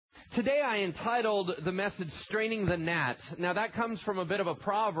Today I entitled the message, Straining the Gnat. Now that comes from a bit of a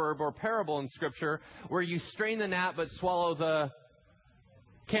proverb or parable in Scripture where you strain the gnat but swallow the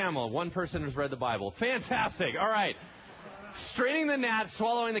camel. One person has read the Bible. Fantastic. All right. Straining the gnat,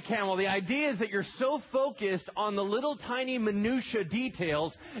 swallowing the camel. The idea is that you're so focused on the little tiny minutia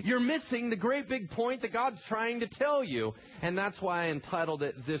details, you're missing the great big point that God's trying to tell you. And that's why I entitled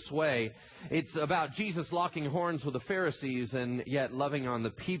it this way. It's about Jesus locking horns with the Pharisees and yet loving on the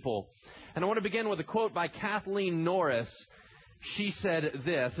people. And I want to begin with a quote by Kathleen Norris. She said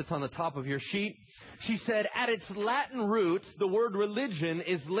this, it's on the top of your sheet. She said, at its Latin root, the word religion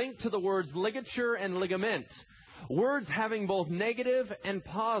is linked to the words ligature and ligament. Words having both negative and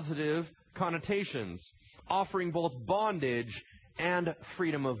positive connotations, offering both bondage and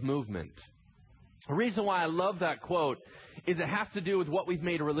freedom of movement. The reason why I love that quote is it has to do with what we've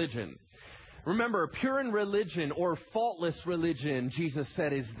made religion. Remember, pure in religion or faultless religion, Jesus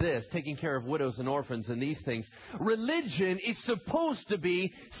said, is this, taking care of widows and orphans and these things. Religion is supposed to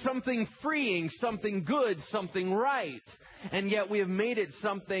be something freeing, something good, something right. And yet we have made it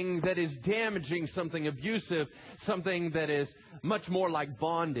something that is damaging, something abusive, something that is much more like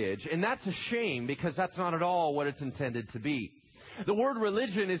bondage. And that's a shame because that's not at all what it's intended to be. The word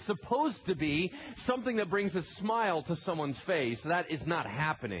religion is supposed to be something that brings a smile to someone's face. That is not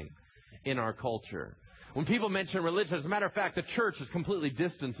happening in our culture. When people mention religion, as a matter of fact, the church has completely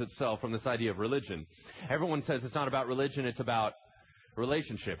distanced itself from this idea of religion. Everyone says it's not about religion, it's about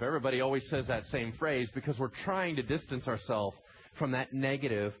relationship. Everybody always says that same phrase because we're trying to distance ourselves from that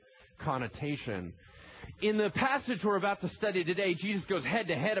negative connotation. In the passage we're about to study today, Jesus goes head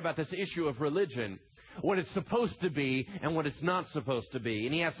to head about this issue of religion, what it's supposed to be and what it's not supposed to be.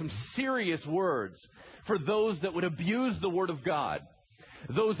 And he has some serious words for those that would abuse the Word of God.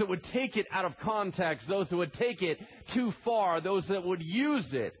 Those that would take it out of context, those that would take it too far, those that would use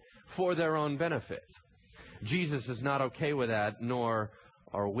it for their own benefit. Jesus is not okay with that, nor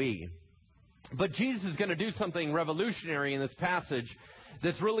are we. But Jesus is going to do something revolutionary in this passage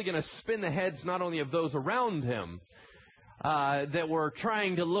that's really going to spin the heads not only of those around him that were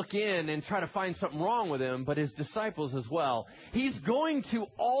trying to look in and try to find something wrong with him, but his disciples as well. He's going to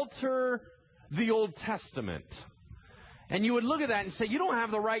alter the Old Testament. And you would look at that and say, you don't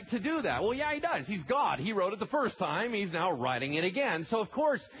have the right to do that. Well, yeah, he does. He's God. He wrote it the first time. He's now writing it again. So, of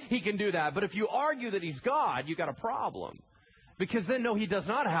course, he can do that. But if you argue that he's God, you got a problem. Because then, no, he does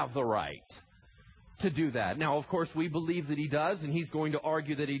not have the right to do that. Now, of course, we believe that he does, and he's going to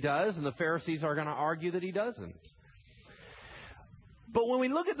argue that he does, and the Pharisees are going to argue that he doesn't. But when we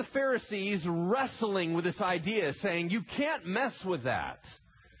look at the Pharisees wrestling with this idea, saying, you can't mess with that.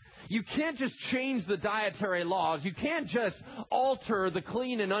 You can't just change the dietary laws. You can't just alter the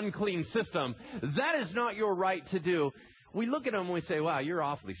clean and unclean system. That is not your right to do. We look at them and we say, wow, you're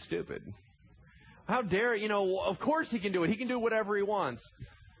awfully stupid. How dare, of course he can do it. He can do whatever he wants.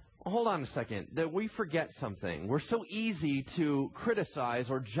 Well, hold on a second. That we forget something. We're so easy to criticize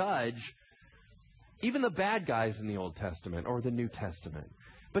or judge even the bad guys in the Old Testament or the New Testament.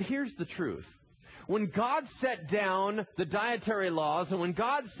 But here's the truth. When God set down the dietary laws and when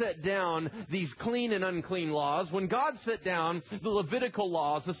God set down these clean and unclean laws, when God set down the Levitical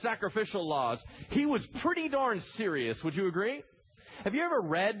laws, the sacrificial laws, he was pretty darn serious. Would you agree? Have you ever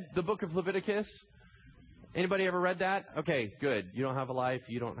read the book of Leviticus? Anybody ever read that? Okay, good. You don't have a life.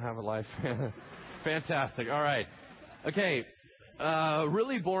 You don't have a life. Fantastic. All right. Okay.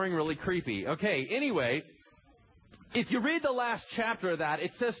 Really boring, really creepy. Okay. Anyway, if you read the last chapter of that,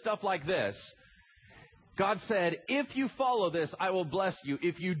 it says stuff like this. God said, if you follow this, I will bless you.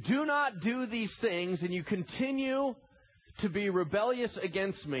 If you do not do these things and you continue to be rebellious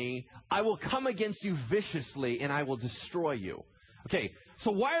against me, I will come against you viciously and I will destroy you. Okay,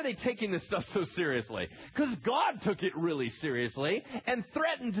 so why are they taking this stuff so seriously? Because God took it really seriously and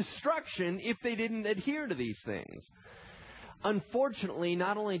threatened destruction if they didn't adhere to these things. Unfortunately,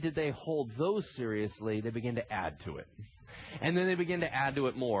 not only did they hold those seriously, they began to add to it. And then they began to add to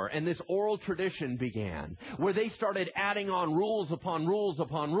it more. And this oral tradition began, where they started adding on rules upon rules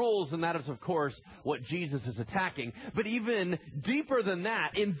upon rules. And that is, of course, what Jesus is attacking. But even deeper than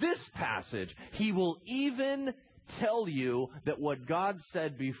that, in this passage, he will even tell you that what God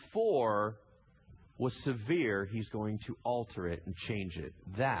said before was severe. He's going to alter it and change it.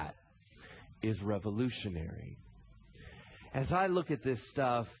 That is revolutionary. As I look at this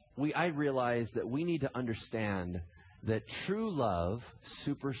stuff, I realize that we need to understand that true love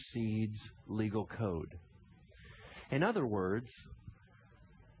supersedes legal code. In other words,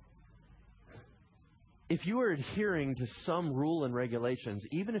 if you are adhering to some rule and regulations,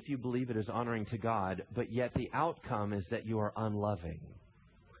 even if you believe it is honoring to God, but yet the outcome is that you are unloving,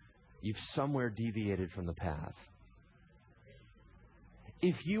 you've somewhere deviated from the path.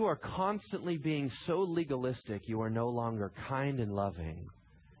 If you are constantly being so legalistic, you are no longer kind and loving.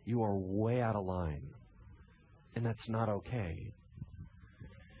 You are way out of line. And that's not okay.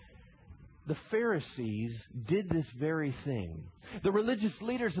 The Pharisees did this very thing. The religious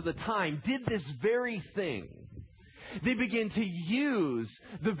leaders of the time did this very thing. They began to use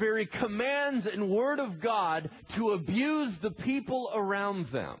the very commands and Word of God to abuse the people around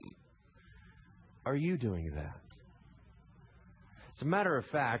them. Are you doing that? As a matter of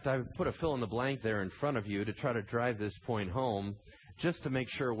fact, I put a fill in the blank there in front of you to try to drive this point home, just to make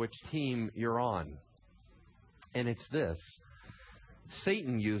sure which team you're on. And it's this.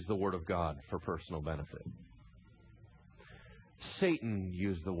 Satan used the Word of God for personal benefit. Satan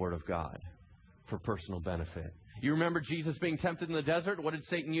used the Word of God for personal benefit. You remember Jesus being tempted in the desert? What did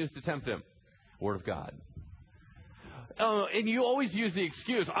Satan use to tempt him? Word of God. And you always use the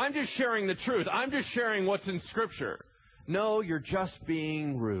excuse, I'm just sharing the truth. I'm just sharing what's in Scripture. No, you're just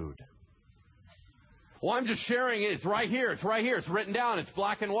being rude. Well, I'm just sharing it. It's right here. It's right here. It's written down. It's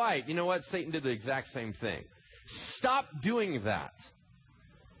black and white. You know what? Satan did the exact same thing. Stop doing that.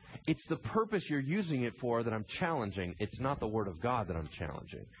 It's the purpose you're using it for that I'm challenging. It's not the Word of God that I'm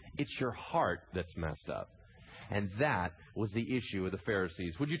challenging. It's your heart that's messed up. And that was the issue of the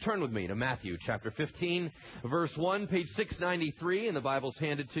Pharisees. Would you turn with me to Matthew chapter 15, verse 1, page 693, and the Bible's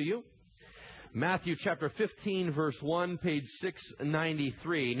handed to you. Matthew chapter 15, verse 1, page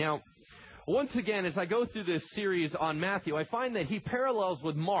 693. Now, once again, as I go through this series on Matthew, I find that he parallels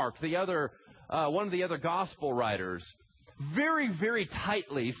with Mark, the other one of the other gospel writers, very, very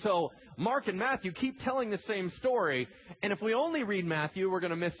tightly. So Mark and Matthew keep telling the same story. And if we only read Matthew, we're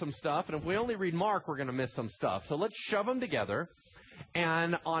going to miss some stuff. And if we only read Mark, we're going to miss some stuff. So let's shove them together.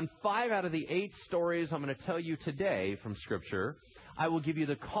 And on 5 out of the 8 stories I'm going to tell you today from Scripture, I will give you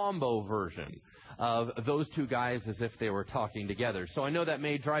the combo version of those two guys as if they were talking together. So I know that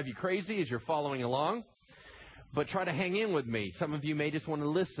may drive you crazy as you're following along, but try to hang in with me. Some of you may just want to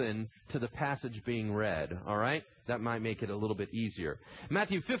listen to the passage being read, all right? That might make it a little bit easier.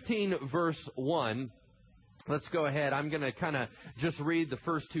 Matthew 15, verse 1. Let's go ahead. I'm going to kind of just read the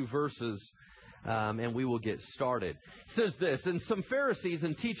first 2 verses, and we will get started. It says this, and some Pharisees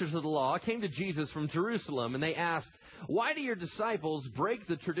and teachers of the law came to Jesus from Jerusalem, and they asked, why do your disciples break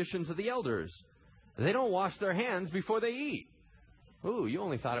the traditions of the elders? They don't wash their hands before they eat. Ooh, you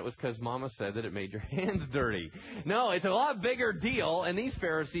only thought it was because Mama said that it made your hands dirty. No, it's a lot bigger deal, and these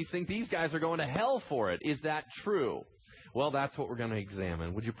Pharisees think these guys are going to hell for it. Is that true? Well, that's what we're going to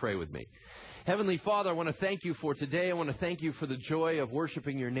examine. Would you pray with me? Heavenly Father, I want to thank you for today. I want to thank you for the joy of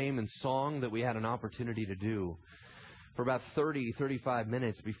worshiping your name in song that we had an opportunity to do for about 30, 35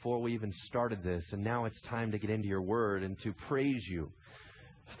 minutes before we even started this. And now it's time to get into your word and to praise you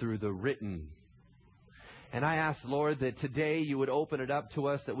through the written. And I ask, Lord, that today you would open it up to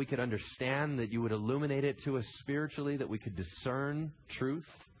us, that we could understand, that you would illuminate it to us spiritually, that we could discern truth.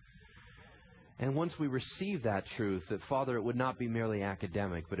 And once we receive that truth, that, Father, it would not be merely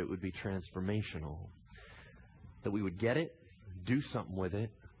academic, but it would be transformational. That we would get it, do something with it,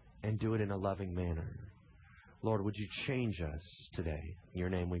 and do it in a loving manner. Lord, would you change us today? In your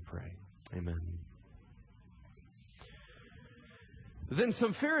name we pray. Amen. Then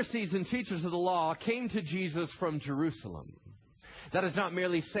some Pharisees and teachers of the law came to Jesus from Jerusalem. That is not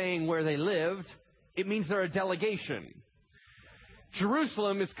merely saying where they lived. It means they're a delegation.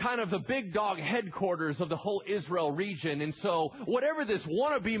 Jerusalem is kind of the big dog headquarters of the whole Israel region. And so whatever this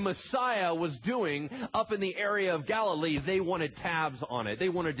wannabe Messiah was doing up in the area of Galilee, they wanted tabs on it. They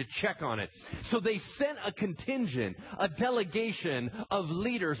wanted to check on it. So they sent a contingent, a delegation of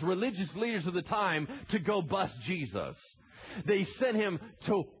leaders, religious leaders of the time, to go bust Jesus. They sent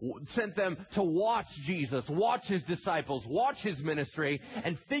them to watch Jesus, watch his disciples, watch his ministry,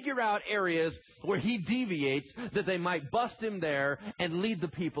 and figure out areas where he deviates that they might bust him there and lead the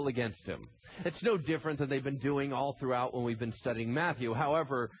people against him. It's no different than they've been doing all throughout when we've been studying Matthew.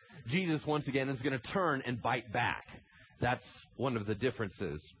 However, Jesus, once again, is going to turn and bite back. That's one of the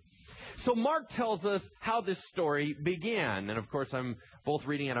differences. So Mark tells us how this story began. And, of course, I'm both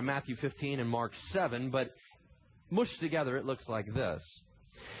reading out of Matthew 15 and Mark 7, but mushed together, it looks like this.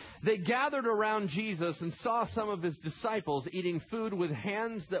 They gathered around Jesus and saw some of his disciples eating food with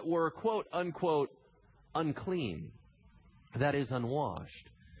hands that were, quote, unquote, unclean. That is, unwashed.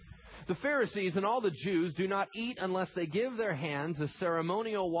 The Pharisees and all the Jews do not eat unless they give their hands a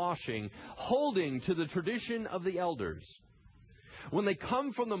ceremonial washing, holding to the tradition of the elders. When they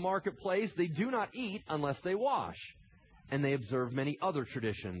come from the marketplace, they do not eat unless they wash. And they observe many other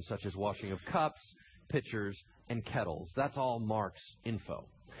traditions, such as washing of cups, pitchers, and kettles. That's all Mark's info.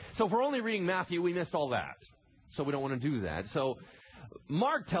 So if we're only reading Matthew, we missed all that. So we don't want to do that. So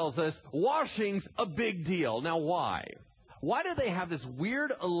Mark tells us washing's a big deal. Now why? Why do they have this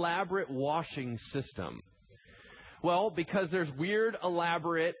weird, elaborate washing system? Well, because there's weird,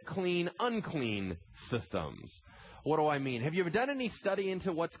 elaborate, clean, unclean systems. What do I mean? Have you ever done any study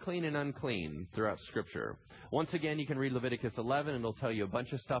into what's clean and unclean throughout Scripture? Once again, you can read Leviticus 11 and it'll tell you a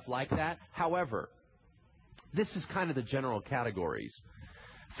bunch of stuff like that. However, this is kind of the general categories.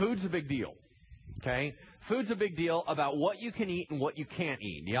 Food's a big deal. Okay? Food's a big deal about what you can eat and what you can't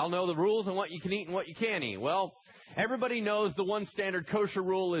eat. Y'all know the rules on what you can eat and what you can't eat. Well, everybody knows the one standard kosher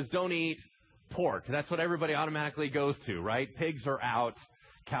rule is don't eat pork. That's what everybody automatically goes to, right? Pigs are out.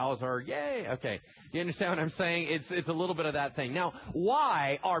 Cows are, yay. Okay. You understand what I'm saying? It's a little bit of that thing. Now,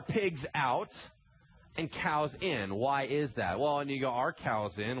 why are pigs out and cows in? Why is that? Well, and you go, are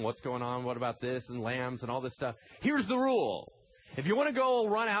cows in? What's going on? What about this? And lambs and all this stuff. Here's the rule. If you want to go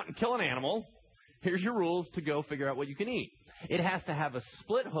run out and kill an animal, here's your rules to go figure out what you can eat. It has to have a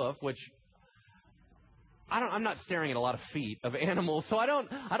split hoof, which I'm not staring at a lot of feet of animals, so I don't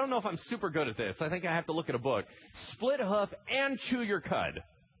know if I'm super good at this. I think I have to look at a book. Split hoof and chew your cud.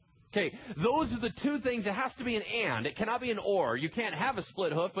 Okay, those are the two things. It has to be an and. It cannot be an or. You can't have a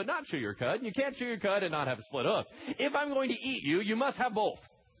split hoof but not chew your cud. You can't chew your cud and not have a split hoof. If I'm going to eat you, you must have both.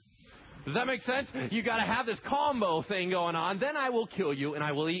 Does that make sense? You got to have this combo thing going on. Then I will kill you and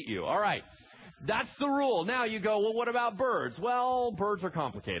I will eat you. All right. That's the rule. Now you go, well, what about birds? Well, birds are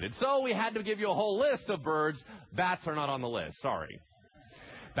complicated. So we had to give you a whole list of birds. Bats are not on the list. Sorry.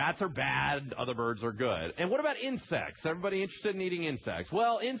 Bats are bad. Other birds are good. And what about insects? Everybody interested in eating insects?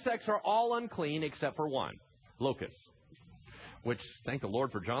 Well, insects are all unclean except for one. Locusts. Which, thank the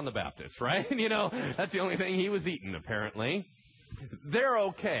Lord for John the Baptist, right? You know, that's the only thing he was eating, apparently. They're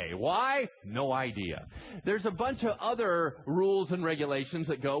okay. Why? No idea. There's a bunch of other rules and regulations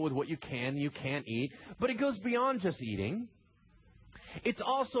that go with what you can and you can't eat, but it goes beyond just eating. It's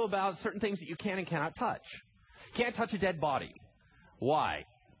also about certain things that you can and cannot touch. Can't touch a dead body. Why?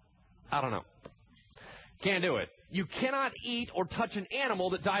 I don't know. Can't do it. You cannot eat or touch an animal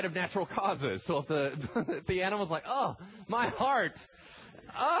that died of natural causes. So if the animal's like, oh, my heart,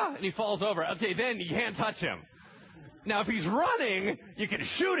 and he falls over, okay, then you can't touch him. Now, if he's running, you can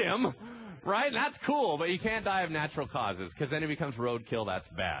shoot him, right? That's cool, but you can't die of natural causes because then it becomes roadkill. That's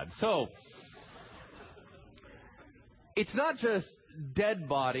bad. So, it's not just dead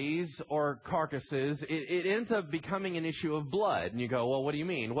bodies or carcasses. It ends up becoming an issue of blood. And you go, well, what do you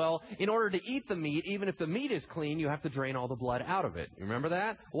mean? Well, in order to eat the meat, even if the meat is clean, you have to drain all the blood out of it. You remember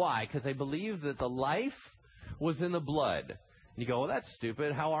that? Why? Because they believe that the life was in the blood. And you go, well, that's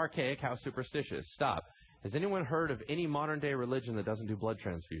stupid. How archaic, how superstitious. Stop. Has anyone heard of any modern-day religion that doesn't do blood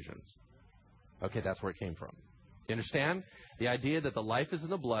transfusions? Okay, that's where it came from. You understand? The idea that the life is in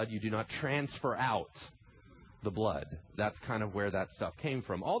the blood, you do not transfer out the blood. That's kind of where that stuff came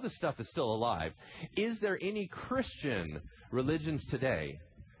from. All this stuff is still alive. Is there any Christian religions today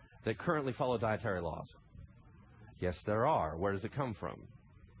that currently follow dietary laws? Yes, there are. Where does it come from?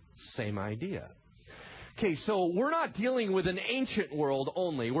 Same idea. Okay, so we're not dealing with an ancient world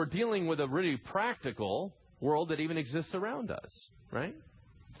only. We're dealing with a really practical world that even exists around us, right?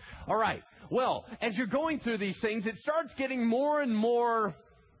 All right. Well, as you're going through these things, it starts getting more and more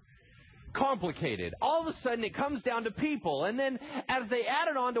complicated. All of a sudden, it comes down to people. And then as they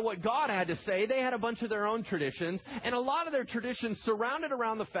added on to what God had to say, they had a bunch of their own traditions. And a lot of their traditions surrounded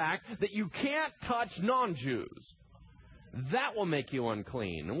around the fact that you can't touch non-Jews. That will make you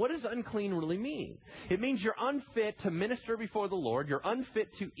unclean. And what does unclean really mean? It means you're unfit to minister before the Lord. You're unfit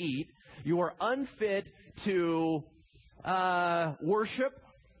to eat. You are unfit to worship.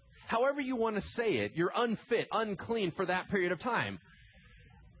 However you want to say it, you're unfit, unclean for that period of time.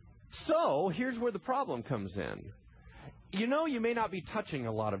 So, here's where the problem comes in. You know, you may not be touching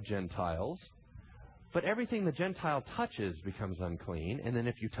a lot of Gentiles, but everything the Gentile touches becomes unclean. And then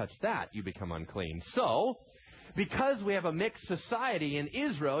if you touch that, you become unclean. So, because we have a mixed society in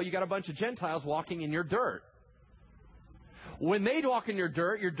Israel, you got a bunch of Gentiles walking in your dirt. When they walk in your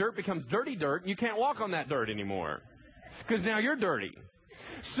dirt becomes dirty dirt, and you can't walk on that dirt anymore. Because now you're dirty.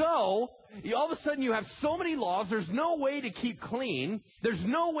 So, all of a sudden you have so many laws, there's no way to keep clean. There's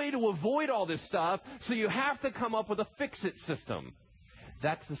no way to avoid all this stuff, so you have to come up with a fix-it system.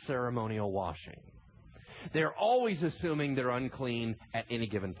 That's the ceremonial washing. They're always assuming they're unclean at any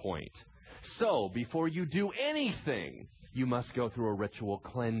given point. So, before you do anything, you must go through a ritual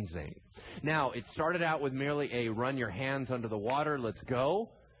cleansing. Now, it started out with merely a run your hands under the water, let's go,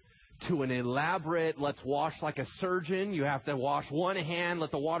 to an elaborate, let's wash like a surgeon. You have to wash one hand,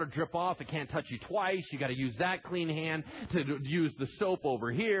 let the water drip off. It can't touch you twice. You got to use that clean hand to use the soap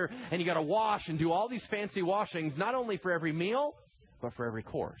over here. And you got to wash and do all these fancy washings, not only for every meal, but for every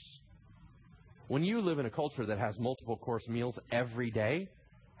course. When you live in a culture that has multiple course meals every day,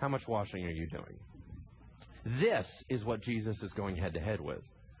 how much washing are you doing? This is what Jesus is going head to head with.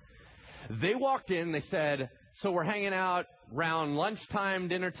 They walked in, they said, so we're hanging out around lunchtime,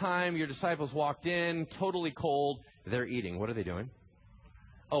 dinner time. Your disciples walked in, totally cold. They're eating. What are they doing?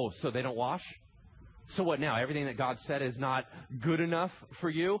 Oh, so they don't wash? So what now? Everything that God said is not good enough for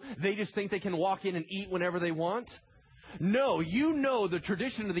you? They just think they can walk in and eat whenever they want? No, you know the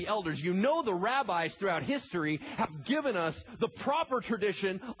tradition of the elders. You know the rabbis throughout history have given us the proper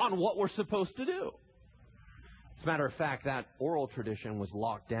tradition on what we're supposed to do. As a matter of fact, that oral tradition was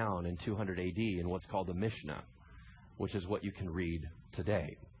locked down in 200 AD in what's called the Mishnah, which is what you can read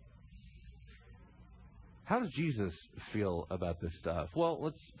today. How does Jesus feel about this stuff? Well,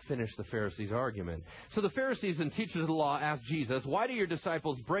 let's finish the Pharisees' argument. So the Pharisees and teachers of the law asked Jesus, why do your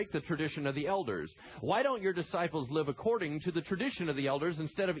disciples break the tradition of the elders? Why don't your disciples live according to the tradition of the elders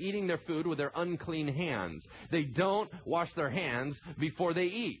instead of eating their food with their unclean hands? They don't wash their hands before they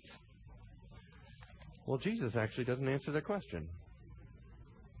eat. Well, Jesus actually doesn't answer their question.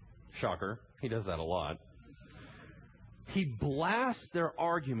 Shocker. He does that a lot. He blasts their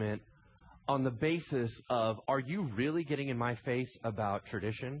argument on the basis of, are you really getting in my face about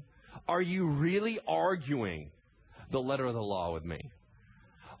tradition? Are you really arguing the letter of the law with me?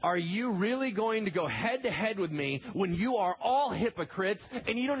 Are you really going to go head to head with me when you are all hypocrites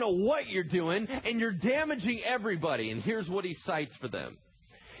and you don't know what you're doing and you're damaging everybody? And here's what he cites for them.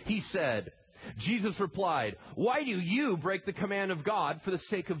 He said, Jesus replied, why do you break the command of God for the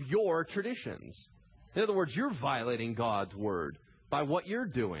sake of your traditions? In other words, you're violating God's word by what you're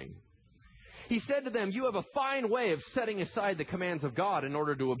doing. He said to them, you have a fine way of setting aside the commands of God in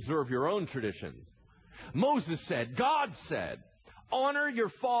order to observe your own traditions. Moses said, God said, honor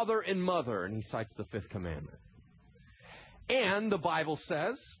your father and mother. And he cites the fifth commandment. And the Bible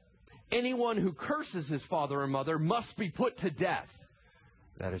says, anyone who curses his father or mother must be put to death.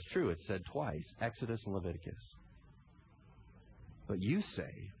 That is true. It's said twice, Exodus and Leviticus. But you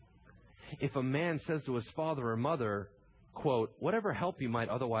say, if a man says to his father or mother, quote, whatever help you might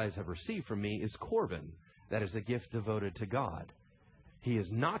otherwise have received from me is Corban, that is a gift devoted to God. He is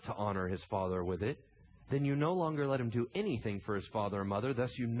not to honor his father with it, then you no longer let him do anything for his father or mother,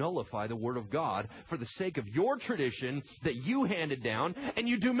 thus you nullify the word of God for the sake of your tradition that you handed down, and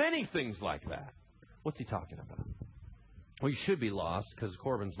you do many things like that. What's he talking about? Well, you should be lost, because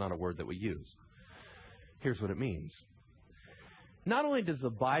Corban's not a word that we use. Here's what it means. Not only does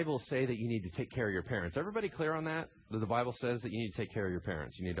the Bible say that you need to take care of your parents. Everybody clear on that? That the Bible says that you need to take care of your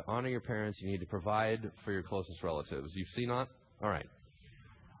parents. You need to honor your parents. You need to provide for your closest relatives. You've seen that? All right.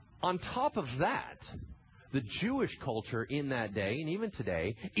 On top of that, the Jewish culture in that day, and even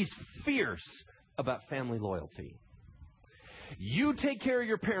today, is fierce about family loyalty. You take care of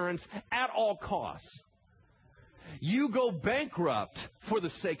your parents at all costs. You go bankrupt for the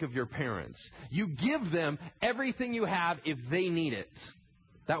sake of your parents. You give them everything you have if they need it.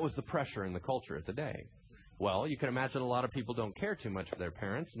 That was the pressure in the culture of the day. Well, you can imagine a lot of people don't care too much for their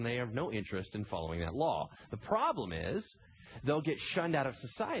parents, and they have no interest in following that law. The problem is, they'll get shunned out of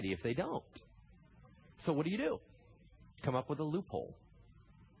society if they don't. So what do? Come up with a loophole.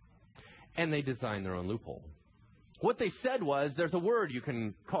 And they design their own loophole. What they said was, there's a word you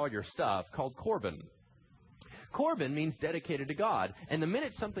can call your stuff called Corban. Corban means dedicated to God. And the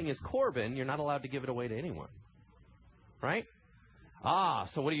minute something is Corban, you're not allowed to give it away to anyone. Right?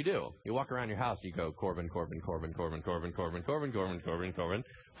 So what do? You walk around your house, you go, Corban, Corban, Corban, Corban, Corban, Corban, Corban, Corban, Corban, Corban,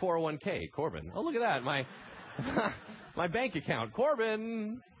 401k, Corban. Oh, look at that. My bank account,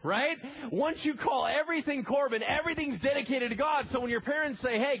 Corban. Right? Once you call everything Corban, everything's dedicated to God. So when your parents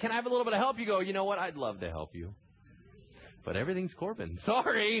say, hey, can I have a little bit of help? You go, you know what? I'd love to help you. But everything's Corban.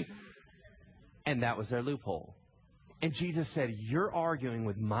 Sorry. And that was their loophole. And Jesus said, you're arguing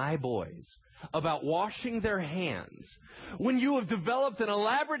with my boys about washing their hands when you have developed an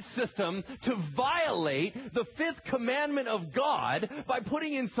elaborate system to violate the fifth commandment of God by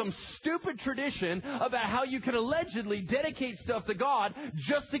putting in some stupid tradition about how you can allegedly dedicate stuff to God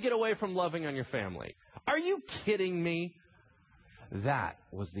just to get away from loving on your family. Are you kidding me? That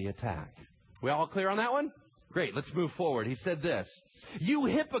was the attack. We all clear on that one? Great, let's move forward. He said this, you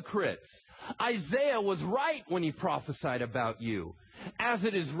hypocrites, Isaiah was right when he prophesied about you. As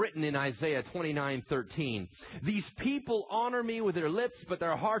it is written in Isaiah 29:13, these people honor me with their lips, but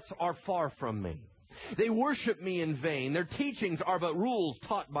their hearts are far from me. They worship me in vain. Their teachings are but rules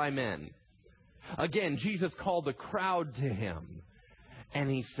taught by men. Again, Jesus called the crowd to him, and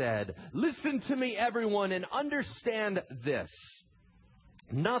he said, listen to me, everyone, and understand this.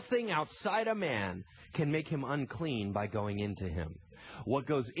 Nothing outside a man can make him unclean by going into him. What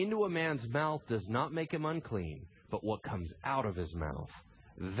goes into a man's mouth does not make him unclean, but what comes out of his mouth,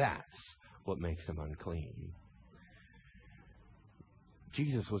 that's what makes him unclean.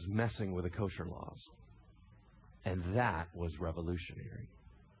 Jesus was messing with the kosher laws, and that was revolutionary.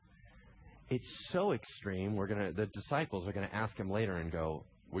 It's so extreme, the disciples are going to ask him later and go,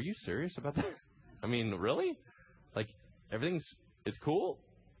 were you serious about that? I mean, really? Like, it's cool?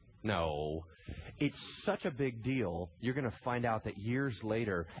 No. It's such a big deal, you're going to find out that years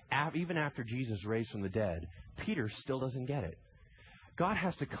later, even after Jesus raised from the dead, Peter still doesn't get it. God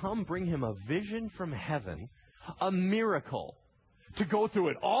has to come bring him a vision from heaven, a miracle, to go through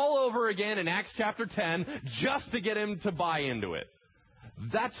it all over again in Acts chapter 10 just to get him to buy into it.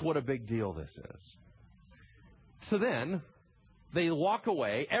 That's what a big deal this is. So then, they walk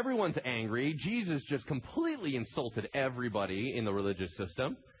away. Everyone's angry. Jesus just completely insulted everybody in the religious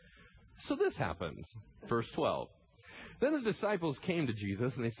system. So this happens. Verse 12. Then the disciples came to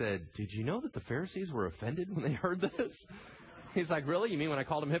Jesus and they said, did you know that the Pharisees were offended when they heard this? He's like, really? You mean when I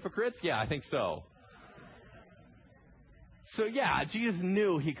called them hypocrites? Yeah, I think so. So yeah, Jesus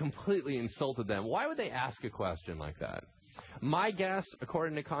knew he completely insulted them. Why would they ask a question like that? My guess,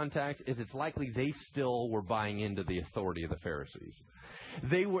 according to context, is it's likely they still were buying into the authority of the Pharisees.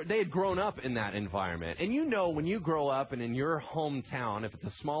 They had grown up in that environment. And you know when you grow up and in your hometown, if it's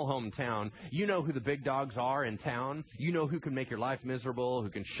a small hometown, you know who the big dogs are in town. You know who can make your life miserable, who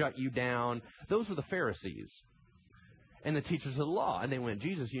can shut you down. Those were the Pharisees and the teachers of the law. And they went,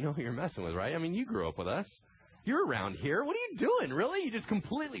 Jesus, you know who you're messing with, right? I mean, you grew up with us. You're around here. What are you doing? Really? You just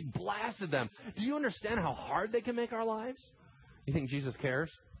completely blasted them. Do you understand how hard they can make our lives? You think Jesus cares?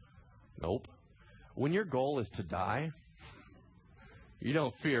 Nope. When your goal is to die, you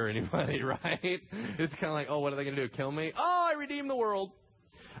don't fear anybody, right? It's kind of like, oh, what are they going to do? Kill me? Oh, I redeemed the world.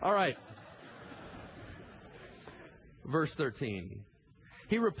 All right. Verse 13.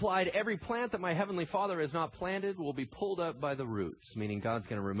 He replied, every plant that my heavenly Father has not planted will be pulled up by the roots, meaning God's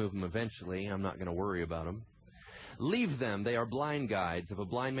going to remove them eventually. I'm not going to worry about them. Leave them. They are blind guides. If a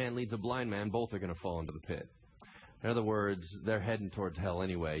blind man leads a blind man, both are going to fall into the pit. In other words, they're heading towards hell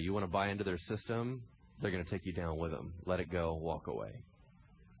anyway. You want to buy into their system, they're going to take you down with them. Let it go, walk away.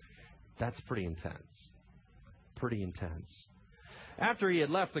 That's pretty intense. Pretty intense. After he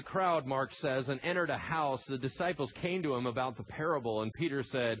had left the crowd, Mark says, and entered a house, the disciples came to him about the parable, and Peter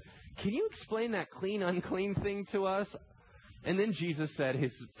said, can you explain that clean, unclean thing to us? And then Jesus said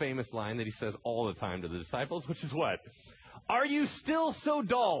his famous line that he says all the time to the disciples, which is what? Are you still so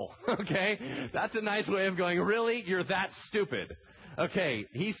dull? Okay, that's a nice way of going, really? You're that stupid. Okay,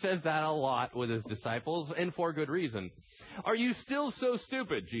 he says that a lot with his disciples, and for good reason. Are you still so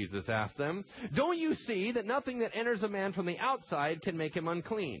stupid? Jesus asked them. Don't you see that nothing that enters a man from the outside can make him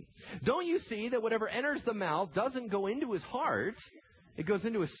unclean? Don't you see that whatever enters the mouth doesn't go into his heart, it goes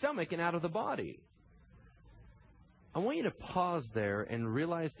into his stomach and out of the body? I want you to pause there and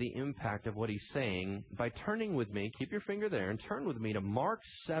realize the impact of what he's saying by turning with me, keep your finger there, and turn with me to Mark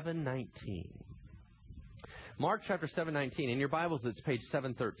 7:19. Mark chapter 7:19. In your Bibles, it's page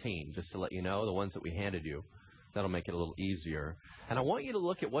 713, just to let you know, the ones that we handed you. That'll make it a little easier. And I want you to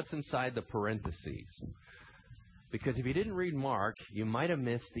look at what's inside the parentheses. Because if you didn't read Mark, you might have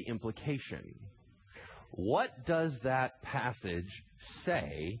missed the implication. What does that passage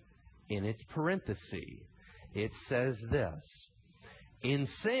say in its parenthesis? It says this. In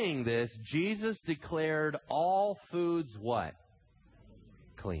saying this, Jesus declared all foods what?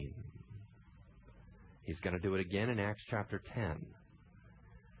 Clean. He's going to do it again in Acts chapter 10.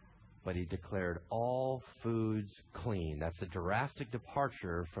 But he declared all foods clean. That's a drastic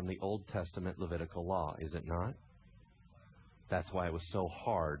departure from the Old Testament Levitical law, is it not? That's why it was so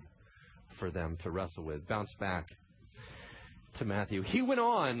hard for them to wrestle with. Bounce back to Matthew. He went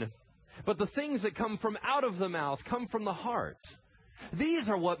on, but the things that come from out of the mouth come from the heart. These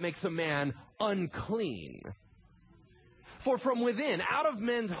are what makes a man unclean. For from within, out of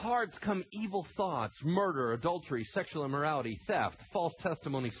men's hearts come evil thoughts, murder, adultery, sexual immorality, theft, false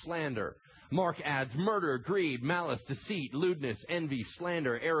testimony, slander. Mark adds murder, greed, malice, deceit, lewdness, envy,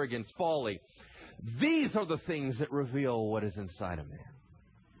 slander, arrogance, folly. These are the things that reveal what is inside a man.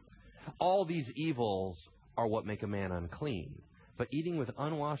 All these evils are what make a man unclean. But eating with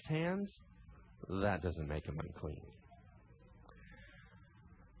unwashed hands, that doesn't make him unclean.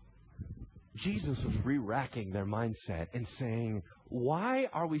 Jesus was re-racking their mindset and saying, why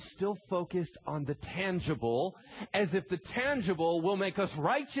are we still focused on the tangible as if the tangible will make us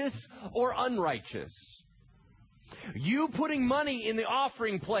righteous or unrighteous? You putting money in the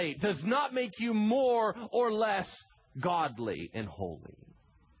offering plate does not make you more or less godly and holy.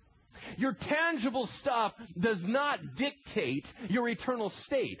 Your tangible stuff does not dictate your eternal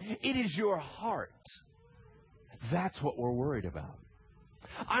state. It is your heart. That's what we're worried about.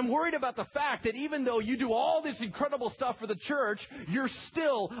 I'm worried about the fact that even though you do all this incredible stuff for the church, you're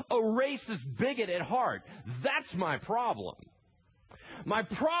still a racist bigot at heart. That's my problem. My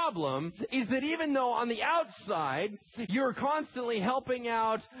problem is that even though on the outside you're constantly helping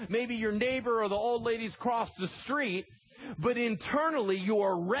out maybe your neighbor or the old ladies across the street, but internally you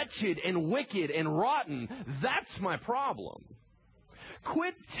are wretched and wicked and rotten. That's my problem.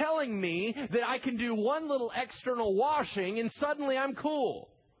 Quit telling me that I can do one little external washing and suddenly I'm cool.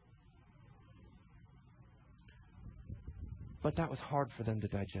 But that was hard for them to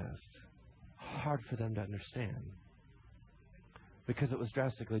digest, hard for them to understand, because it was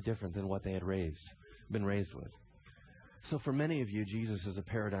drastically different than what they had been raised with. So for many of you, Jesus is a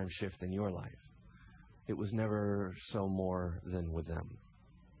paradigm shift in your life. It was never so more than with them.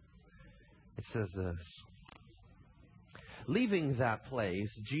 It says this. Leaving that place,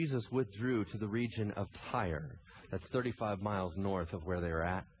 Jesus withdrew to the region of Tyre. That's 35 miles north of where they were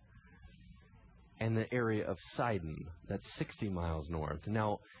at. And the area of Sidon. That's 60 miles north.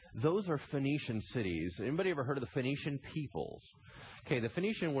 Now, those are Phoenician cities. Anybody ever heard of the Phoenician peoples? Okay, the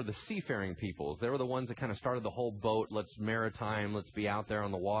Phoenician were the seafaring peoples. They were the ones that kind of started the whole boat, let's be out there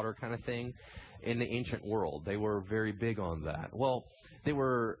on the water kind of thing in the ancient world. They were very big on that. Well, they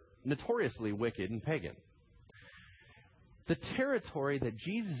were notoriously wicked and pagan. The territory that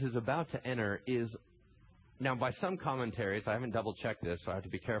Jesus is about to enter is, now by some commentaries, I haven't double-checked this, so I have to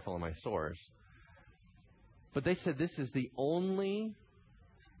be careful on my source, but they said this is the only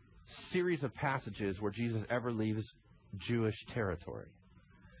series of passages where Jesus ever leaves Jewish territory.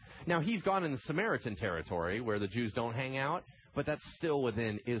 Now, he's gone in the Samaritan territory where the Jews don't hang out, but that's still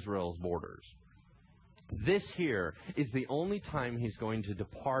within Israel's borders. This here is the only time he's going to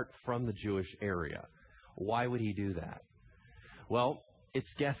depart from the Jewish area. Why would he do that? Well,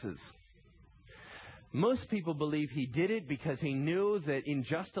 it's guesses. Most people believe he did it because he knew that in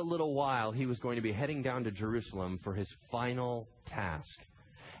just a little while he was going to be heading down to Jerusalem for his final task.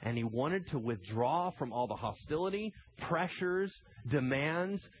 And he wanted to withdraw from all the hostility, pressures,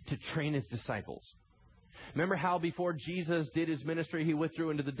 demands to train his disciples. Remember how before Jesus did his ministry, he withdrew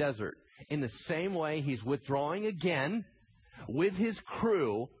into the desert. In the same way, he's withdrawing again with his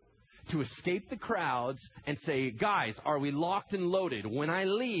crew to escape the crowds and say, guys, are we locked and loaded? When I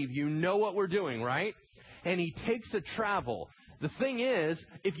leave, you know what we're doing, right? And he takes a travel. The thing is,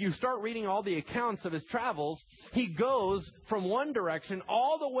 if you start reading all the accounts of his travels, he goes from one direction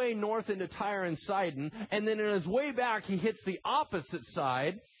all the way north into Tyre and Sidon, and then on his way back, he hits the opposite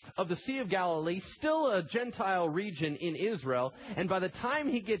side of the Sea of Galilee, still a Gentile region in Israel, and by the time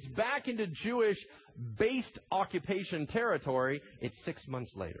he gets back into Jewish-based occupation territory, it's 6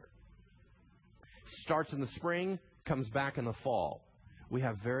 months later. Starts in the spring, comes back in the fall. We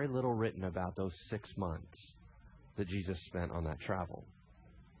have very little written about those 6 months that Jesus spent on that travel.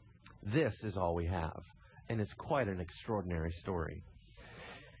 This is all we have, and it's quite an extraordinary story.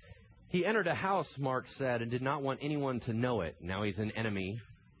 He entered a house, Mark said, and did not want anyone to know it. Now he's in enemy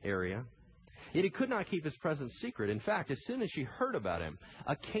area. Yet he could not keep his presence secret. In fact, as soon as she heard about him,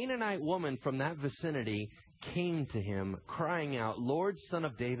 a Canaanite woman from that vicinity came to him, crying out, Lord, Son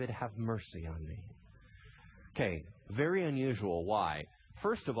of David, have mercy on me. Okay, very unusual. Why?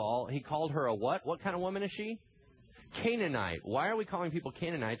 First of all, he called her a what? What kind of woman is she? Canaanite. Why are we calling people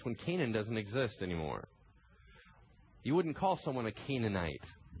Canaanites when Canaan doesn't exist anymore? You wouldn't call someone a Canaanite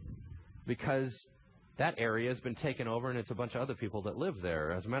because that area has been taken over and it's a bunch of other people that live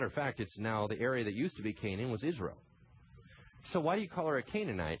there. As a matter of fact, it's now the area that used to be Canaan was Israel. So why do you call her a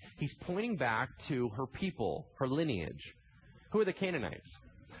Canaanite? He's pointing back to her people, her lineage. Who are the Canaanites?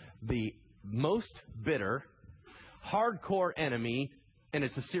 The most bitter, hardcore enemy, and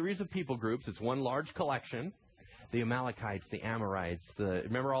it's a series of people groups. It's one large collection. The Amalekites, the Amorites,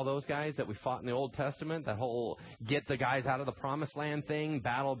 remember all those guys that we fought in the Old Testament? That whole get the guys out of the promised land thing,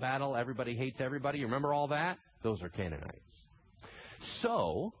 battle, everybody hates everybody. You remember all that? Those are Canaanites.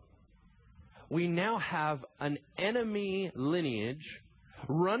 So, we now have an enemy lineage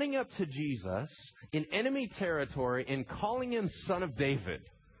running up to Jesus in enemy territory and calling him Son of David.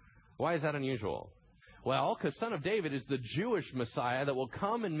 Why is that unusual? Well, because Son of David is the Jewish Messiah that will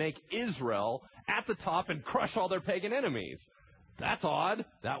come and make Israel at the top and crush all their pagan enemies. That's odd.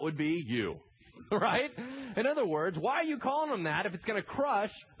 That would be you. right? In other words, why are you calling him that if it's going to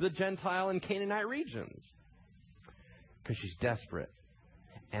crush the Gentile and Canaanite regions? Because she's desperate.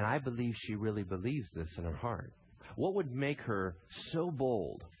 And I believe she really believes this in her heart. What would make her so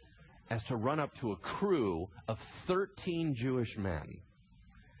bold as to run up to a crew of 13 Jewish men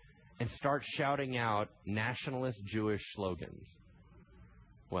and start shouting out nationalist Jewish slogans?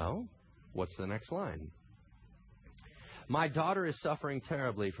 Well, what's the next line? My daughter is suffering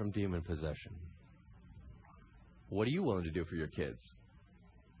terribly from demon possession. What are you willing to do for your kids?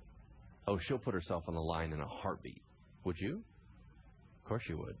 Oh, she'll put herself on the line in a heartbeat. Would you? Of course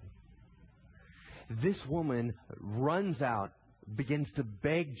you would. This woman runs out, begins to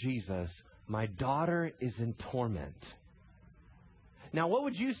beg Jesus, my daughter is in torment. Now, what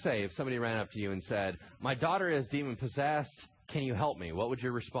would you say if somebody ran up to you and said, my daughter is demon-possessed, can you help me? What would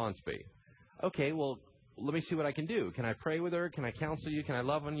your response be? Okay, well, let me see what I can do. Can I pray with her? Can I counsel you? Can I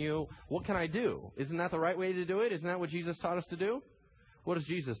love on you? What can I do? Isn't that the right way to do it? Isn't that what Jesus taught us to do? What does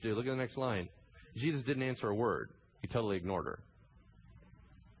Jesus do? Look at the next line. Jesus didn't answer a word. He totally ignored her.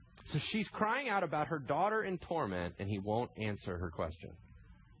 So she's crying out about her daughter in torment, and he won't answer her question.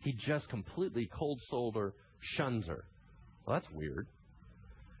 He just completely cold-souled her, shuns her. Well, that's weird.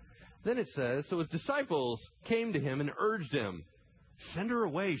 Then it says, so his disciples came to him and urged him, send her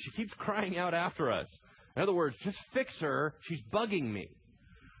away. She keeps crying out after us. In other words, just fix her. She's bugging me.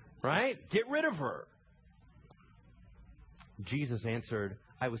 Right? Get rid of her. Jesus answered,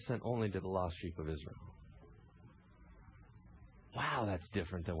 I was sent only to the lost sheep of Israel. Wow, that's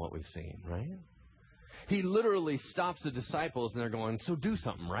different than what we've seen, right? He literally stops the disciples and they're going, so do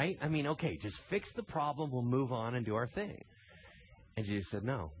something, right? I mean, okay, just fix the problem. We'll move on and do our thing. And Jesus said,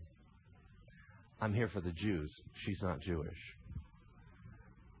 no. I'm here for the Jews. She's not Jewish.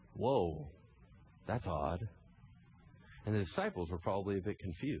 Whoa, that's odd. And the disciples were probably a bit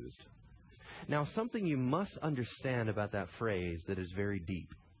confused. Now, something you must understand about that phrase that is very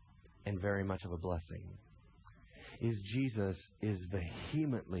deep and very much of a blessing is Jesus is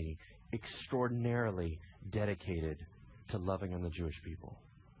vehemently, extraordinarily dedicated to loving on the Jewish people.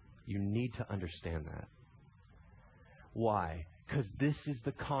 You need to understand that. Why? Because this is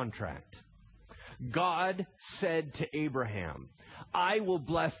the contract. God said to Abraham, I will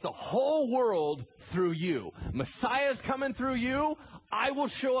bless the whole world through you. Messiah's coming through you. I will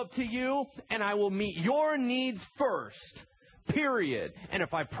show up to you, and I will meet your needs first. Period. And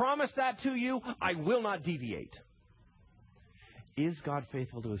if I promise that to you, I will not deviate. Is God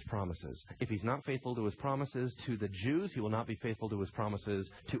faithful to his promises? If he's not faithful to his promises to the Jews, he will not be faithful to his promises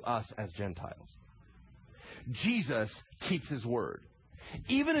to us as Gentiles. Jesus keeps his word.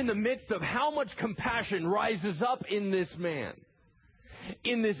 Even in the midst of how much compassion rises up in this man,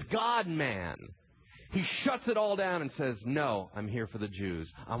 in this God-man, he shuts it all down and says, no, I'm here for the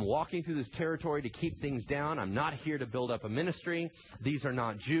Jews. I'm walking through this territory to keep things down. I'm not here to build up a ministry. These are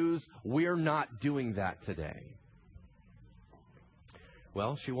not Jews. We're not doing that today.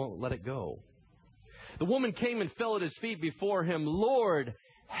 Well, she won't let it go. The woman came and fell at his feet before him. Lord,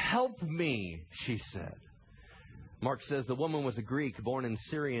 help me, she said. Mark says the woman was a Greek born in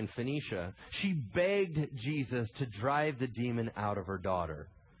Syrian Phoenicia. She begged Jesus to drive the demon out of her daughter.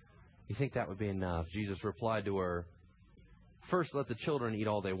 You think that would be enough? Jesus replied to her, first let the children eat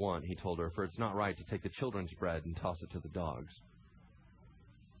all they want, he told her, for it's not right to take the children's bread and toss it to the dogs.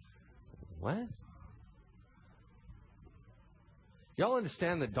 What? Y'all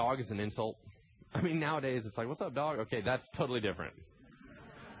understand that dog is an insult? I mean, nowadays it's like, what's up, dog? Okay, that's totally different.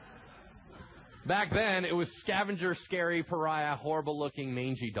 Back then, it was scavenger, scary, pariah, horrible-looking,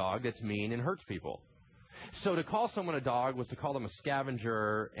 mangy dog that's mean and hurts people. So to call someone a dog was to call them a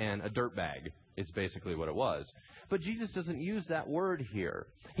scavenger and a dirtbag, is basically what it was. But Jesus doesn't use that word here.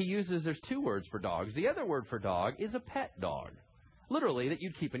 He uses, there's two words for dogs. The other word for dog is a pet dog, literally, that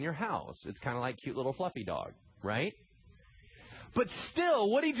you'd keep in your house. It's kind of like cute little fluffy dog, right? But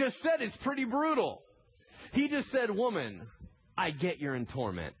still, what he just said is pretty brutal. He just said, woman, I get you're in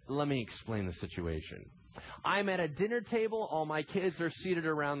torment. Let me explain the situation. I'm at a dinner table. All my kids are seated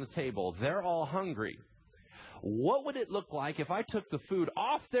around the table. They're all hungry. What would it look like if I took the food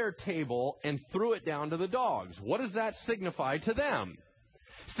off their table and threw it down to the dogs? What does that signify to them?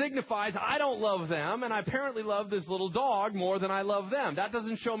 Signifies I don't love them, and I apparently love this little dog more than I love them. That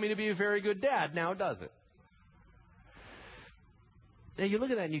doesn't show me to be a very good dad, now does it? Now you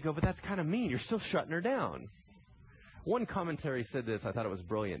look at that and you go, but that's kind of mean. You're still shutting her down. One commentary said this, I thought it was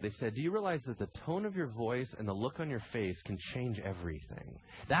brilliant. They said, do you realize that the tone of your voice and the look on your face can change everything?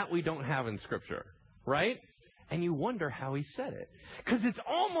 That we don't have in Scripture, right? And you wonder how he said it. Because it's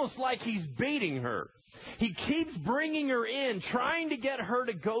almost like he's baiting her. He keeps bringing her in, trying to get her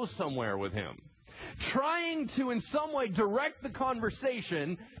to go somewhere with him. trying to in some way direct the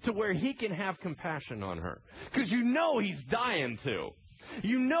conversation to where he can have compassion on her. Because you know he's dying to.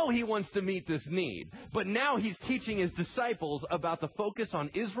 You know he wants to meet this need. But now he's teaching his disciples about the focus on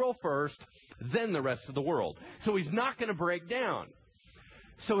Israel first, then the rest of the world. So he's not going to break down.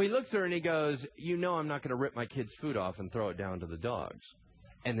 So he looks at her and he goes, you know I'm not going to rip my kid's food off and throw it down to the dogs.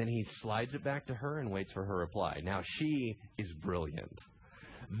 And then he slides it back to her and waits for her reply. Now she is brilliant.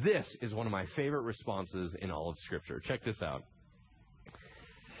 This is one of my favorite responses in all of Scripture. Check this out.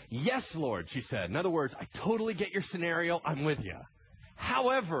 Yes, Lord, she said. In other words, I totally get your scenario. I'm with you.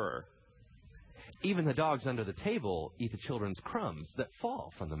 However, even the dogs under the table eat the children's crumbs that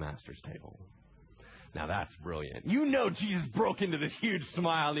fall from the master's table. Now that's brilliant. You know Jesus broke into this huge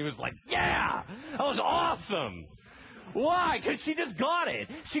smile and he was like, yeah, that was awesome. Why? Because she just got it.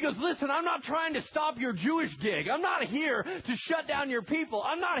 She goes, listen, I'm not trying to stop your Jewish gig. I'm not here to shut down your people.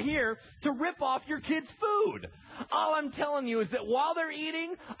 I'm not here to rip off your kids' food. All I'm telling you is that while they're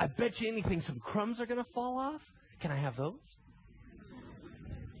eating, I bet you anything some crumbs are going to fall off. Can I have those?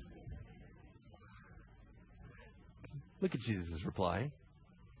 Look at Jesus' reply.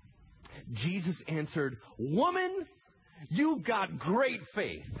 Jesus answered, woman, you've got great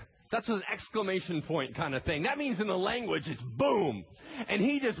faith. That's an exclamation point kind of thing. That means in the language, it's boom. And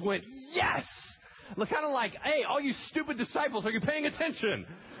he just went, yes! Look, kind of like, hey, all you stupid disciples, are you paying attention?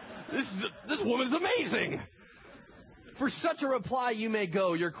 This woman's amazing. For such a reply, you may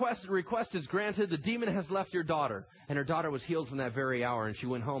go. Your request is granted. The demon has left your daughter. And her daughter was healed from that very hour. And she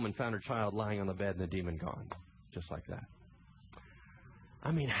went home and found her child lying on the bed and the demon gone. Just like that.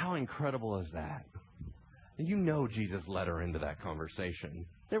 I mean, how incredible is that? And you know Jesus led her into that conversation.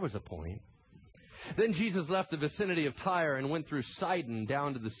 There was a point. Then Jesus left the vicinity of Tyre and went through Sidon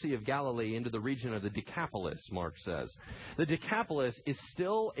down to the Sea of Galilee into the region of the Decapolis, Mark says. The Decapolis is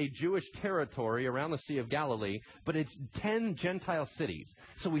still a Jewish territory around the Sea of Galilee, but it's 10 Gentile cities.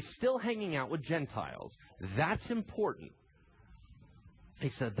 So he's still hanging out with Gentiles. That's important. He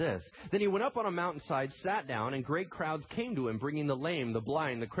said this, then he went up on a mountainside, sat down, and great crowds came to him, bringing the lame, the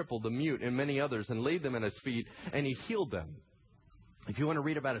blind, the crippled, the mute, and many others, and laid them at his feet, and he healed them. If you want to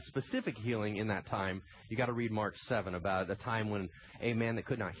read about a specific healing in that time, you got to read Mark 7, about a time when a man that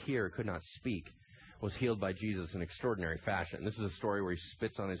could not hear, could not speak, was healed by Jesus in extraordinary fashion. This is a story where he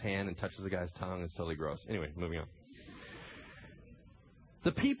spits on his hand and touches the guy's tongue. It's totally gross. Anyway, moving on.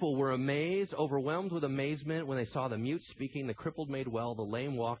 The people were amazed, overwhelmed with amazement when they saw the mute speaking, the crippled made well, the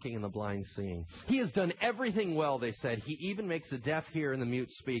lame walking, and the blind seeing. He has done everything well, they said. He even makes the deaf hear and the mute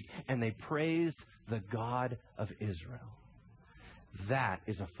speak. And they praised the God of Israel. That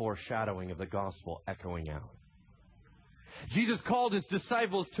is a foreshadowing of the gospel echoing out. Jesus called his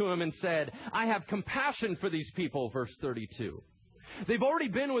disciples to him and said, I have compassion for these people, verse 32. They've already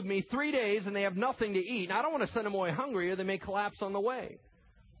been with me 3 days and they have nothing to eat. And I don't want to send them away hungry or they may collapse on the way.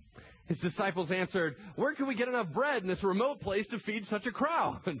 His disciples answered, where can we get enough bread in this remote place to feed such a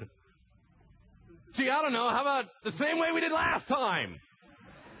crowd? Gee, I don't know. How about the same way we did last time?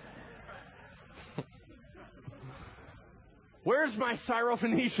 Where's my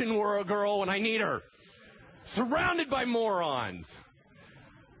Syrophoenician girl when I need her? Surrounded by morons.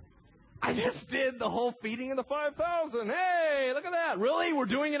 I just did the whole feeding of the 5,000. Hey, look at that. Really? We're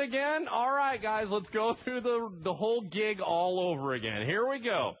doing it again? All right, guys, let's go through the whole gig all over again. Here we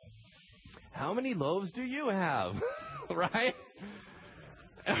go. How many loaves do you have? Right?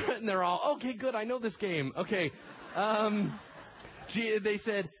 And they're all, okay, good, I know this game. Okay. They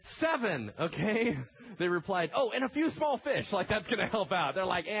said, 7, okay? They replied, oh, and a few small fish. Like, that's going to help out. They're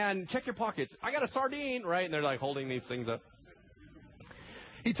like, and check your pockets. I got a sardine, right? And they're like holding these things up.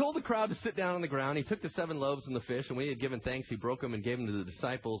 He told the crowd to sit down on the ground. He took the 7 loaves and the fish, and when he had given thanks, he broke them and gave them to the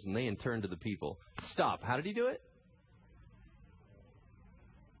disciples, and they in turn to the people. Stop. How did he do it?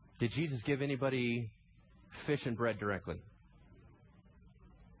 Did Jesus give anybody fish and bread directly?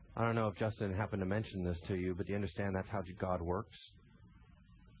 I don't know if Justin happened to mention this to you, but do you understand that's how God works?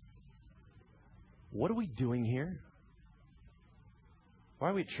 What are we doing here? Why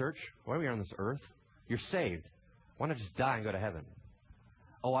are we at church? Why are we on this earth? You're saved. Why not just die and go to heaven?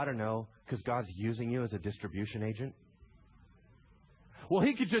 Oh, I don't know, because God's using you as a distribution agent? Well,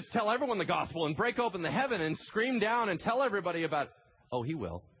 he could just tell everyone the gospel and break open the heaven and scream down and tell everybody about, oh, he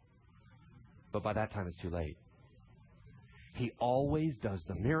will. But by that time, it's too late. He always does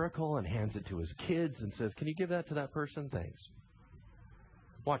the miracle and hands it to his kids and says, can you give that to that person? Thanks.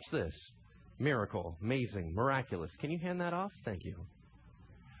 Watch this. Miracle, amazing, miraculous. Can you hand that off? Thank you.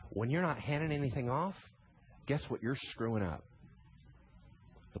 When you're not handing anything off, guess what you're screwing up?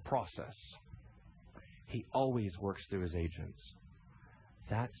 The process. He always works through his agents.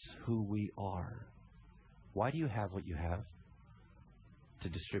 That's who we are. Why do you have what you have? To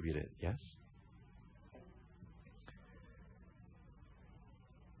distribute it, yes?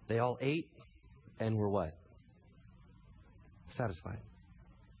 They all ate and were what? Satisfied.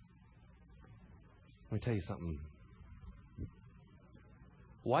 Let me tell you something.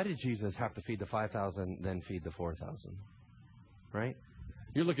 Why did Jesus have to feed the 5,000, then feed the 4,000? Right?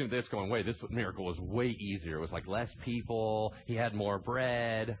 You're looking at this going, wait, this miracle was way easier. It was like less people. He had more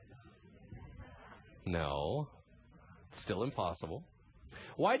bread. No. Still impossible.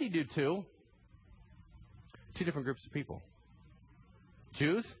 Why did he do two? Two different groups of people.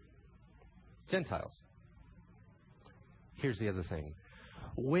 Jews, Gentiles. Here's the other thing.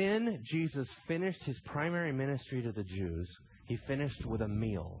 When Jesus finished his primary ministry to the Jews, he finished with a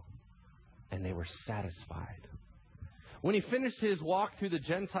meal, and they were satisfied. When he finished his walk through the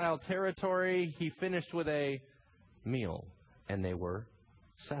Gentile territory, he finished with a meal, and they were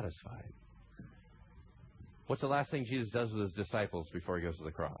satisfied. What's the last thing Jesus does with his disciples before he goes to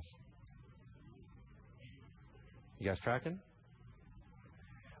the cross? You guys tracking?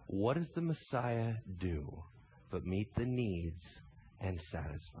 What does the Messiah do but meet the needs and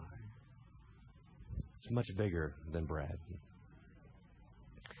satisfy? It's much bigger than bread.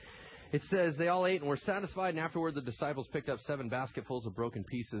 It says, they all ate and were satisfied, and afterward the disciples picked up 7 basketfuls of broken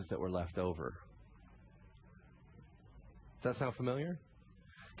pieces that were left over. Does that sound familiar?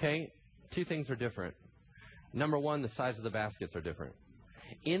 Okay, 2 things are different. Number 1, the size of the baskets are different.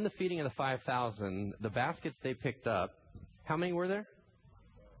 In the feeding of the 5,000, the baskets they picked up, how many were there?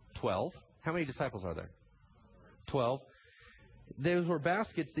 12. How many disciples are there? 12. Those were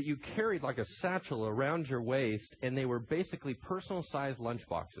baskets that you carried like a satchel around your waist, and they were basically personal-sized lunch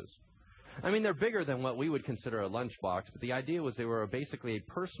boxes. I mean, they're bigger than what we would consider a lunchbox, but the idea was they were basically a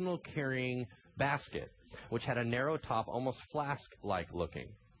personal carrying basket, which had a narrow top, almost flask-like looking.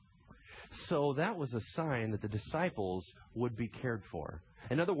 So that was a sign that the disciples would be cared for.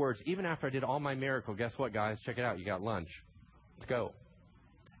 In other words, even after I did all my miracle, guess what, guys? Check it out. You got lunch. Let's go.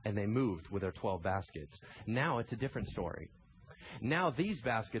 And they moved with their 12 baskets. Now it's a different story. Now these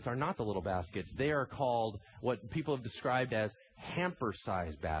baskets are not the little baskets. They are called what people have described as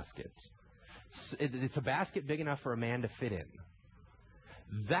hamper-sized baskets. It's a basket big enough for a man to fit in.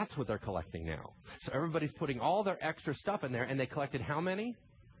 That's what they're collecting now. So everybody's putting all their extra stuff in there, and they collected how many?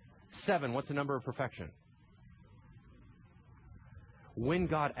 7. What's the number of perfection? When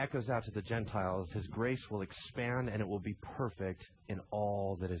God echoes out to the Gentiles, his grace will expand, and it will be perfect in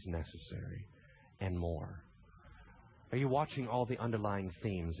all that is necessary and more. Are you watching all the underlying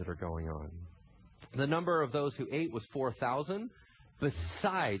themes that are going on? The number of those who ate was 4,000,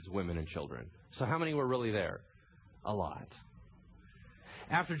 besides women and children. So how many were really there? A lot.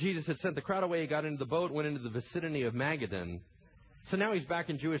 After Jesus had sent the crowd away, he got into the boat, went into the vicinity of Magadan. So now he's back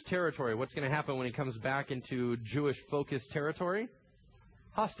in Jewish territory. What's going to happen when he comes back into Jewish-focused territory?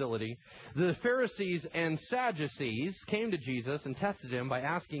 Hostility. The Pharisees and Sadducees came to Jesus and tested him by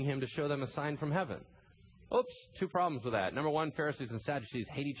asking him to show them a sign from heaven. Oops, 2 problems with that. Number 1, Pharisees and Sadducees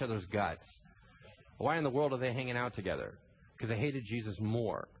hate each other's guts. Why in the world are they hanging out together? Because they hated Jesus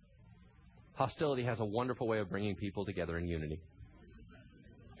more. Hostility has a wonderful way of bringing people together in unity.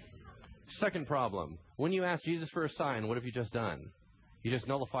 Second problem. When you ask Jesus for a sign, what have you just done? You just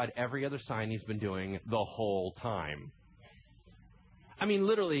nullified every other sign he's been doing the whole time. I mean,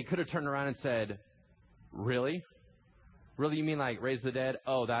 literally, he could have turned around and said, really? Really, you mean like raise the dead?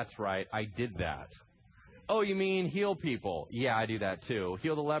 Oh, that's right. I did that. Oh, you mean heal people? Yeah, I do that too.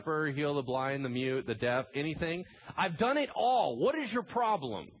 Heal the leper, heal the blind, the mute, the deaf, anything. I've done it all. What is your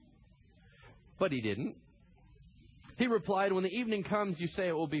problem? But he didn't. He replied, when the evening comes, you say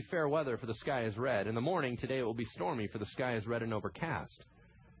it will be fair weather, for the sky is red. In the morning, today it will be stormy, for the sky is red and overcast.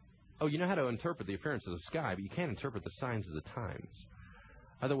 Oh, you know how to interpret the appearance of the sky, but you can't interpret the signs of the times.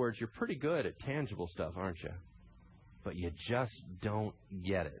 In other words, you're pretty good at tangible stuff, aren't you? But you just don't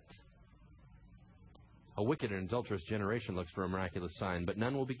get it. A wicked and adulterous generation looks for a miraculous sign, but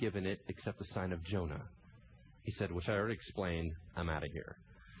none will be given it except the sign of Jonah. He said, which I already explained, I'm out of here.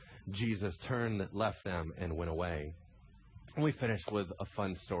 Jesus turned, left them, and went away. And we finished with a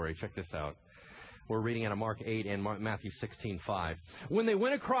fun story. Check this out. We're reading out of Mark 8 and Matthew 16:5. When they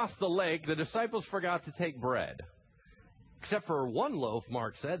went across the lake, the disciples forgot to take bread. Except for 1 loaf,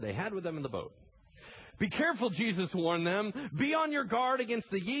 Mark said, they had with them in the boat. Be careful, Jesus warned them. Be on your guard against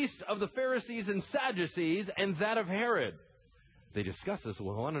the yeast of the Pharisees and Sadducees and that of Herod. They discussed this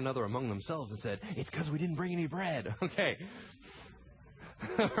with one another among themselves and said, it's because we didn't bring any bread. Okay.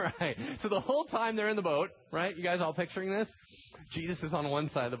 All right. So the whole time they're in the boat, right? You guys all picturing this? Jesus is on one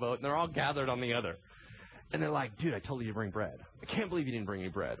side of the boat, and they're all gathered on the other. And they're like, dude, I told you to bring bread. I can't believe you didn't bring any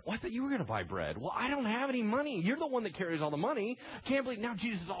bread. Well, I thought you were going to buy bread. Well, I don't have any money. You're the one that carries all the money. I can't believe now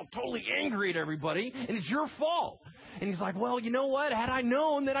Jesus is all totally angry at everybody, and it's your fault. And he's like, well, you know what? Had I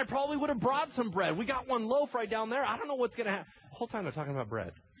known, then I probably would have brought some bread. We got one loaf right down there. I don't know what's going to happen. The whole time they're talking about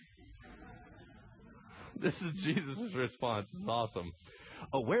bread. This is Jesus' response. It's awesome.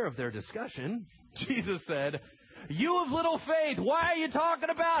 Aware of their discussion, Jesus said, you of little faith, why are you talking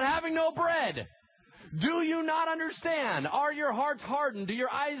about having no bread? Do you not understand? Are your hearts hardened? Do your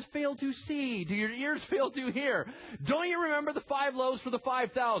eyes fail to see? Do your ears fail to hear? Don't you remember the 5 loaves for the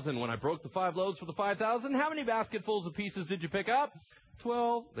 5,000? When I broke the 5 loaves for the 5,000, how many basketfuls of pieces did you pick up?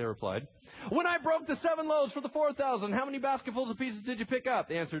 12, they replied. When I broke the 7 loaves for the 4,000, how many basketfuls of pieces did you pick up?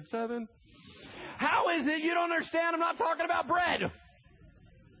 They answered, 7. How is it you don't understand? I'm not talking about bread.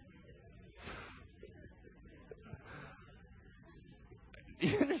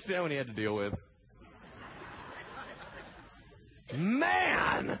 You understand what he had to deal with?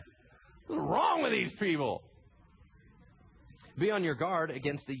 Man, what's wrong with these people? Be on your guard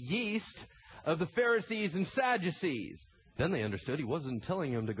against the yeast of the Pharisees and Sadducees. Then they understood he wasn't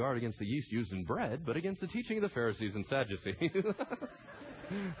telling them to guard against the yeast used in bread, but against the teaching of the Pharisees and Sadducees.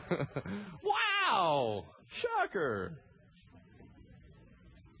 Wow! Shocker.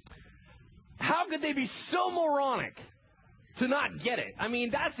 How could they be so moronic to not get it? I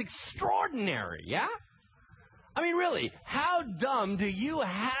mean, that's extraordinary, yeah? I mean, really, how dumb do you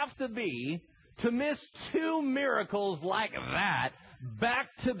have to be to miss 2 miracles like that back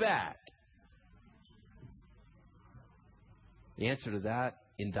to back? The answer to that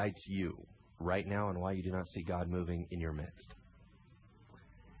indicts you right now and why you do not see God moving in your midst.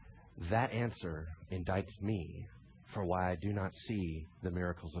 That answer indicts me for why I do not see the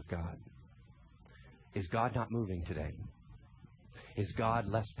miracles of God. Is God not moving today? Is God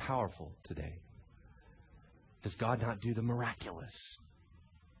less powerful today? Does God not do the miraculous?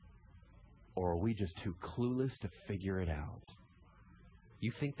 Or are we just too clueless to figure it out?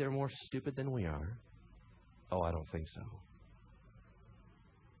 You think they're more stupid than we are? Oh, I don't think so.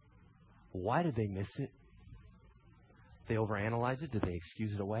 Why did they miss it? They overanalyze it? Did they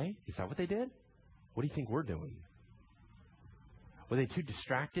excuse it away? Is that what they did? What do you think we're doing? Were they too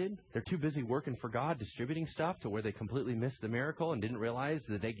distracted? They're too busy working for God, distributing stuff to where they completely missed the miracle and didn't realize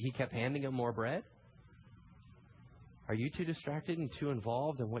that He kept handing them more bread? Are you too distracted and too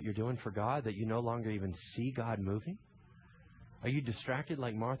involved in what you're doing for God that you no longer even see God moving? Are you distracted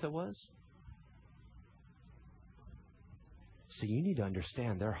like Martha was? So you need to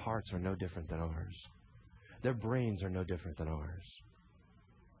understand their hearts are no different than ours. Their brains are no different than ours.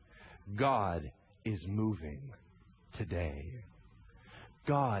 God is moving today.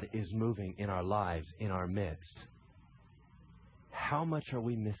 God is moving in our lives, in our midst. How much are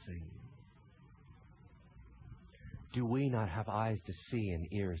we missing? Do we not have eyes to see and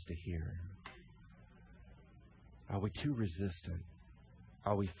ears to hear? Are we too resistant?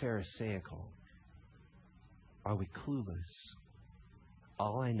 Are we pharisaical? Are we clueless?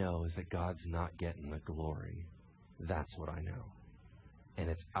 All I know is that God's not getting the glory. That's what I know. And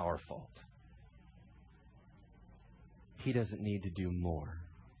it's our fault. He doesn't need to do more.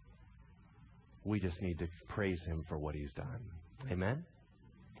 We just need to praise Him for what He's done. Amen?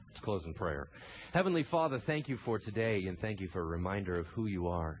 Let's close in prayer. Heavenly Father, thank you for today, and thank you for a reminder of who you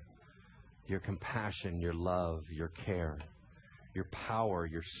are. Your compassion, your love, your care, your power,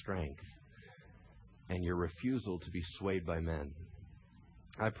 your strength, and your refusal to be swayed by men.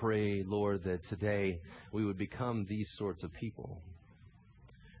 I pray, Lord, that today we would become these sorts of people.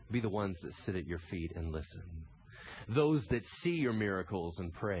 Be the ones that sit at your feet and listen. Those that see your miracles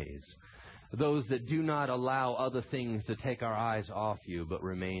and praise. Those that do not allow other things to take our eyes off you, but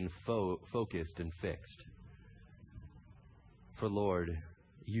remain focused and fixed. For, Lord,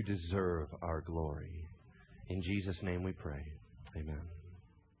 you deserve our glory. In Jesus' name we pray. Amen.